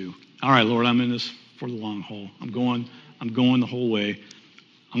them 2. All right, Lord, I'm in this for the long haul. I'm going the whole way.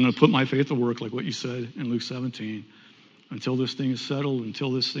 I'm going to put my faith to work, like what you said in Luke 17, until this thing is settled,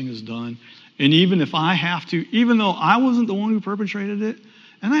 until this thing is done. And even if I have to, even though I wasn't the one who perpetrated it,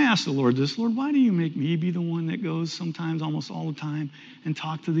 and I asked the Lord this, Lord, why do you make me be the one that goes sometimes, almost all the time, and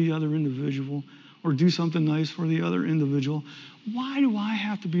talk to the other individual or do something nice for the other individual? Why do I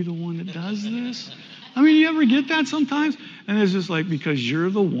have to be the one that does this? I mean, you ever get that sometimes? And it's just like, because you're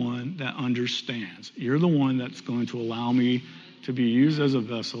the one that understands. You're the one that's going to allow me to be used as a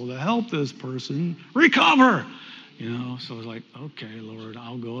vessel to help this person recover. So it's like, okay, Lord,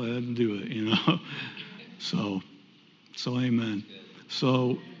 I'll go ahead and do it, So So amen.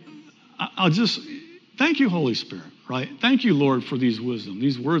 So I'll just thank you, Holy Spirit, right? Thank you, Lord, for these words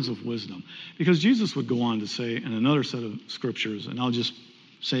of wisdom. Because Jesus would go on to say in another set of scriptures, and I'll just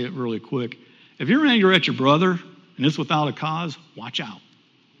say it really quick. If you're angry at your brother and it's without a cause, watch out.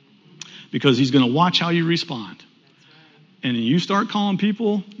 Because he's going to watch how you respond. And you start calling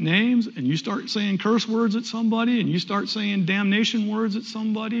people names, and you start saying curse words at somebody, and you start saying damnation words at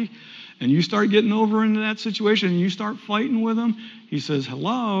somebody, and you start getting over into that situation, and you start fighting with them, he says,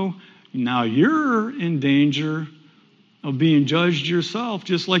 hello, now you're in danger of being judged yourself,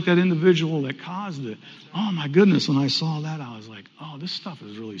 just like that individual that caused it. Oh, my goodness, when I saw that, I was like, oh, this stuff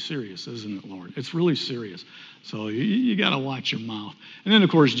is really serious, isn't it, Lord? It's really serious. So you got to watch your mouth. And then,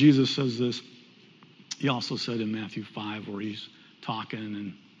 of course, Jesus says this. He also said in Matthew 5, where he's talking,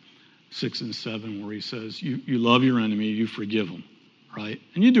 and 6 and 7, where he says, you love your enemy, you forgive them, right?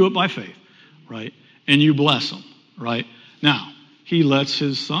 And you do it by faith, right? And you bless them, right? Now, he lets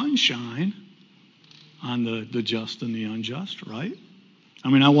his sun shine on the just and the unjust, right? I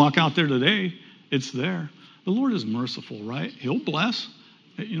mean, I walk out there today, it's there. The Lord is merciful, right? He'll bless.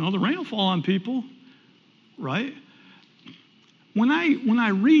 The rain will fall on people, right? When I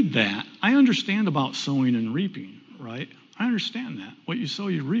read that, I understand about sowing and reaping, right? I understand that. What you sow,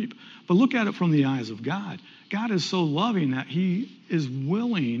 you reap. But look at it from the eyes of God. God is so loving that he is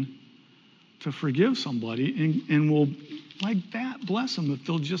willing to forgive somebody and will, like that, bless them if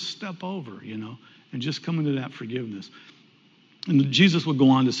they'll just step over, and just come into that forgiveness. And Jesus would go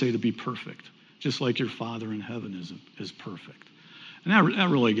on to say to be perfect, just like your Father in heaven is perfect. And that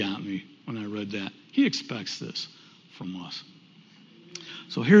really got me when I read that. He expects this from us.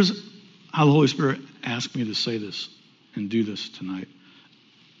 So here's how the Holy Spirit asked me to say this and do this tonight.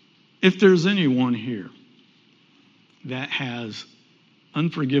 If there's anyone here that has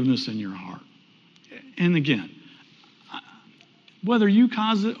unforgiveness in your heart, and again, whether you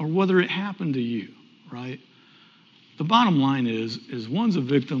caused it or whether it happened to you, right? The bottom line is one's a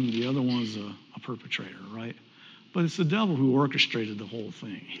victim, the other one's a perpetrator, right? But it's the devil who orchestrated the whole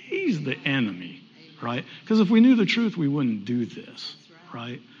thing. He's the enemy, right? Because if we knew the truth, we wouldn't do this,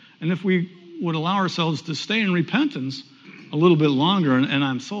 right? And if we would allow ourselves to stay in repentance a little bit longer, and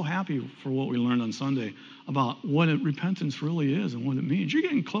I'm so happy for what we learned on Sunday about what repentance really is and what it means. You're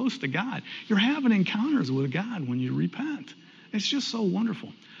getting close to God. You're having encounters with God when you repent. It's just so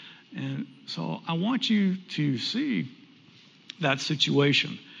wonderful. And so I want you to see that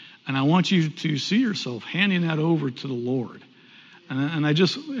situation. And I want you to see yourself handing that over to the Lord. And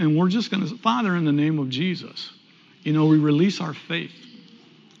we're just going to, Father, in the name of Jesus, we release our faith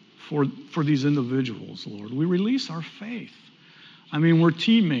for these individuals, Lord. We release our faith. I mean, we're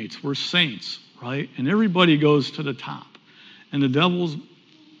teammates, we're saints, right? And everybody goes to the top. And the devil's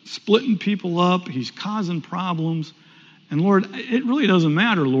splitting people up. He's causing problems. And Lord, it really doesn't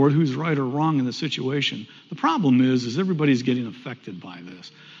matter, Lord, who's right or wrong in the situation. The problem is everybody's getting affected by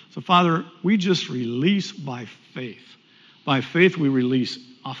this. So, Father, we just release by faith. By faith, we release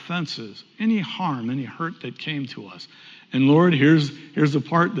offenses, any harm, any hurt that came to us. And Lord, here's the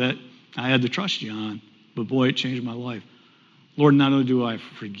part that I had to trust you on, but boy, it changed my life. Lord, not only do I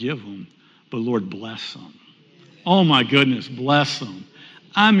forgive them, but Lord, bless them. Oh my goodness, bless them.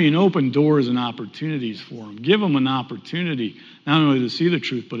 I mean, open doors and opportunities for them. Give them an opportunity not only to see the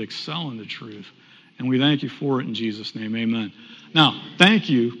truth, but excel in the truth. And we thank you for it in Jesus' name, amen. Now, thank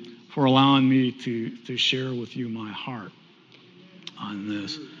you for allowing me to share with you my heart on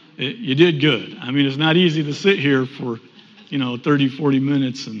this. You did good. I mean, it's not easy to sit here for 30, 40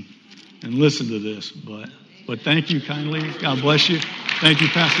 minutes and listen to this, but thank you kindly. God bless you. Thank you,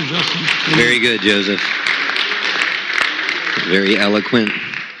 Pastor Justin. Very good, Joseph. Very eloquent.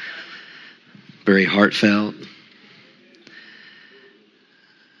 Very heartfelt.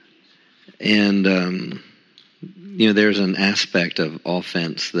 And, there's an aspect of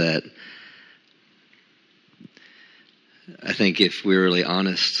offense that I think if we're really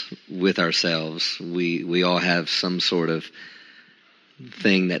honest with ourselves, we all have some sort of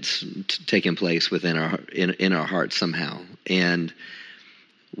thing that's taken place within in our hearts somehow. And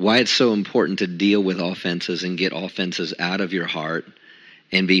why it's so important to deal with offenses and get offenses out of your heart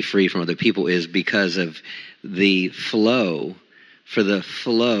and be free from other people is because of the flow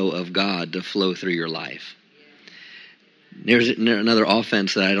of God to flow through your life. There's another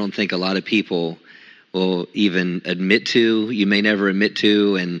offense that I don't think a lot of people will even admit to. You may never admit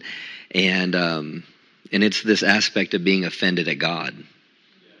to, and it's this aspect of being offended at God.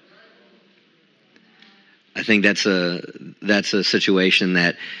 I think that's a situation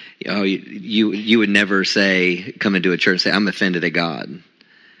that you would never say, come into a church and say, I'm offended at God.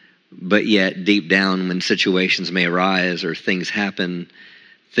 But yet, deep down, when situations may arise or things happen,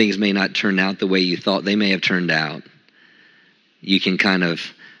 things may not turn out the way you thought they may have turned out. You can kind of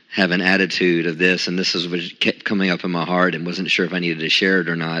have an attitude of this, and this is what kept coming up in my heart and wasn't sure if I needed to share it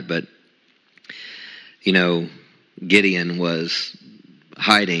or not. But, Gideon was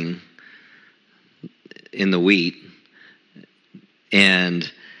hiding in the wheat,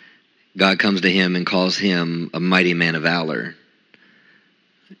 and God comes to him and calls him a mighty man of valor.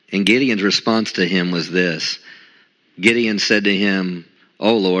 And Gideon's response to him was this. Gideon said to him,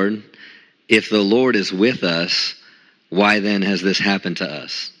 "Oh Lord, if the Lord is with us, why then has this happened to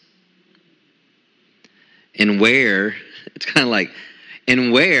us? And where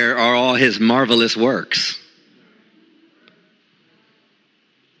are all his marvelous works,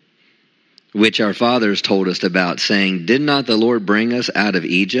 which our fathers told us about, saying, did not the Lord bring us out of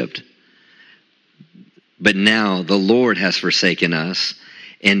Egypt? But now the Lord has forsaken us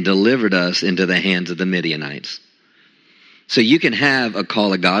and delivered us into the hands of the Midianites." So you can have a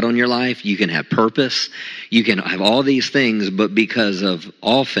call of God on your life. You can have purpose. You can have all these things, but because of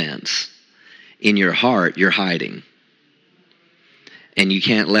offense in your heart, you're hiding. And you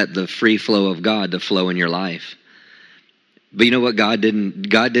can't let the free flow of God to flow in your life. But you know what? God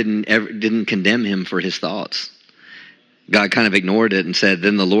didn't condemn him for his thoughts. God kind of ignored it and said,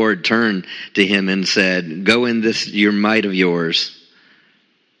 then the Lord turned to him and said, "Go in this your might of yours,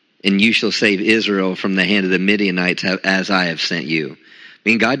 and you shall save Israel from the hand of the Midianites as I have sent you." I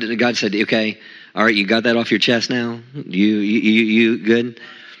mean, God said, okay, all right, you got that off your chest now? You good?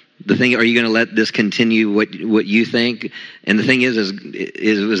 The thing, are you going to let this continue what you think? And the thing is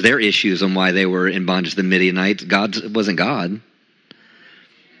it was their issues on why they were in bondage to the Midianites. God wasn't God.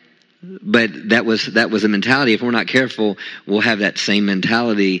 But that was a mentality. If we're not careful, we'll have that same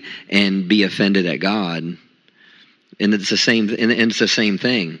mentality and be offended at God. And it's the same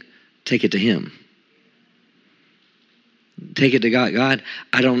thing. Take it to him. Take it to God. God,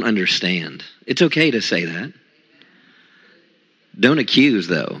 I don't understand. It's okay to say that. Don't accuse,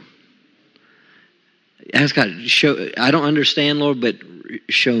 though. Ask God, I don't understand, Lord, but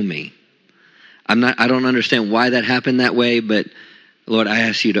show me. I don't understand why that happened that way, but Lord, I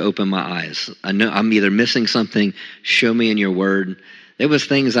ask you to open my eyes. I know I'm either missing something. Show me in your word. There was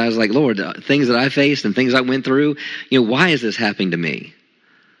things I was like, Lord, things that I faced and things I went through, why is this happening to me?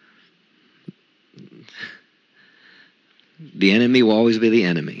 The enemy will always be the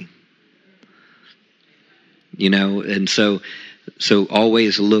enemy. And so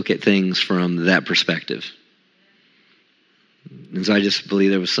always look at things from that perspective. And so I just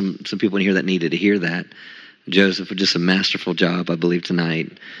believe there was some people in here that needed to hear that. Joseph, just a masterful job, I believe,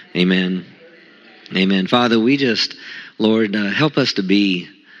 tonight. Amen. Amen. Father, Lord, help us to be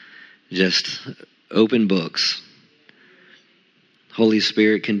just open books. Holy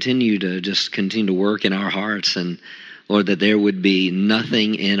Spirit, continue to work in our hearts, and Lord, that there would be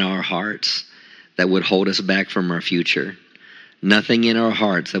nothing in our hearts that would hold us back from our future. Nothing in our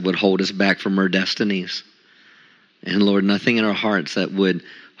hearts that would hold us back from our destinies. And Lord, nothing in our hearts that would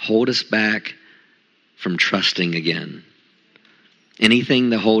hold us back from trusting again. Anything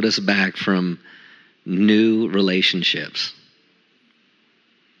to hold us back from new relationships.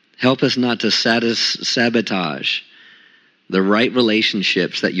 Help us not to sabotage the right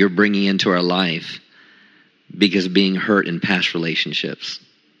relationships that you're bringing into our life because of being hurt in past relationships.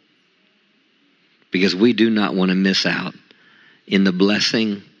 Because we do not want to miss out in the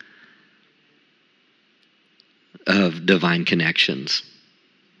blessing of divine connections.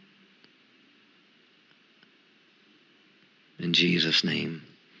 In Jesus' name,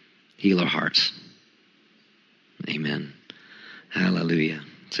 heal our hearts. Amen. Hallelujah.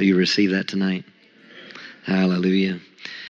 So you receive that tonight? Hallelujah.